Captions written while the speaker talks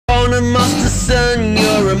Conor Masterson,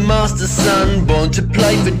 you're a master son, born to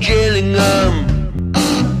play for Gillingham.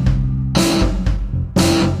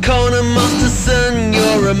 Conor Masterson,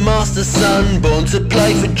 you're a master son, born to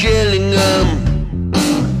play for Gillingham.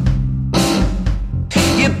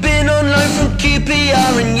 You've been on loan from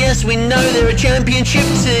QPR, and yes, we know they're a championship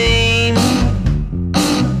team.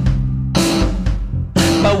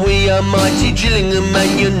 But we are mighty Gillingham,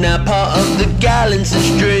 and you're now part of the gallants and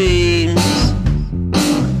streams.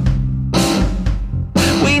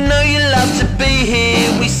 We know you love to be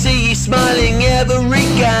here, we see you smiling every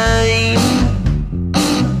game.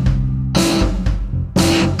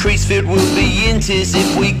 Priestfield will be in tears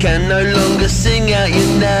if we can no longer sing out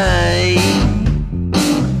your name.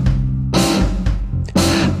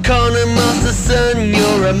 Conor Masterson,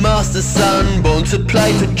 you're a master son, born to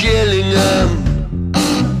play for Gillingham.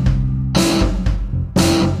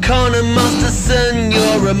 Conor Masterson,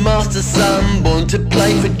 you're a master son, born to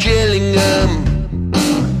play for Gillingham.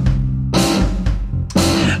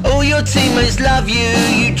 All your teammates love you,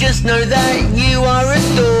 you just know that you are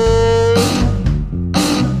adored.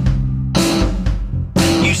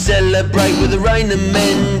 You celebrate with a rain and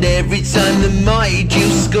mend every time the mighty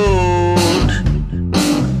Jill scored.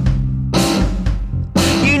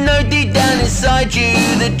 You know deep down inside you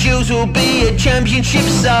that Jills will be a championship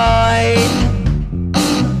side.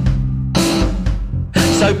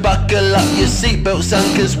 So buckle up your seatbelt, son,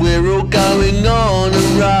 cause we're all going on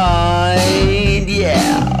a ride,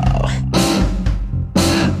 yeah.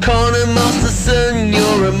 Conor Masterson,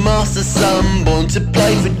 you're a master son, born to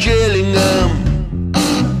play for Gillingham.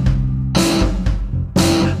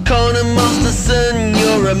 Conor Masterson,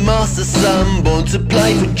 you're a master son, born to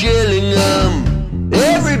play for Gillingham.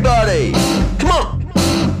 Everybody, come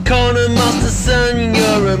on! Conor Masterson,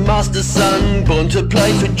 you're a master son, born to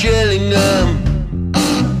play for Gillingham.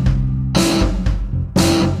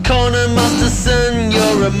 Conor Masterson,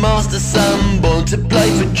 you're a master son, born to play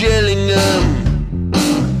for Gillingham.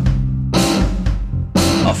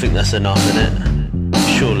 I think that's enough, innit?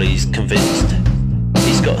 Surely he's convinced.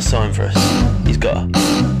 He's got a sign for us. He's got a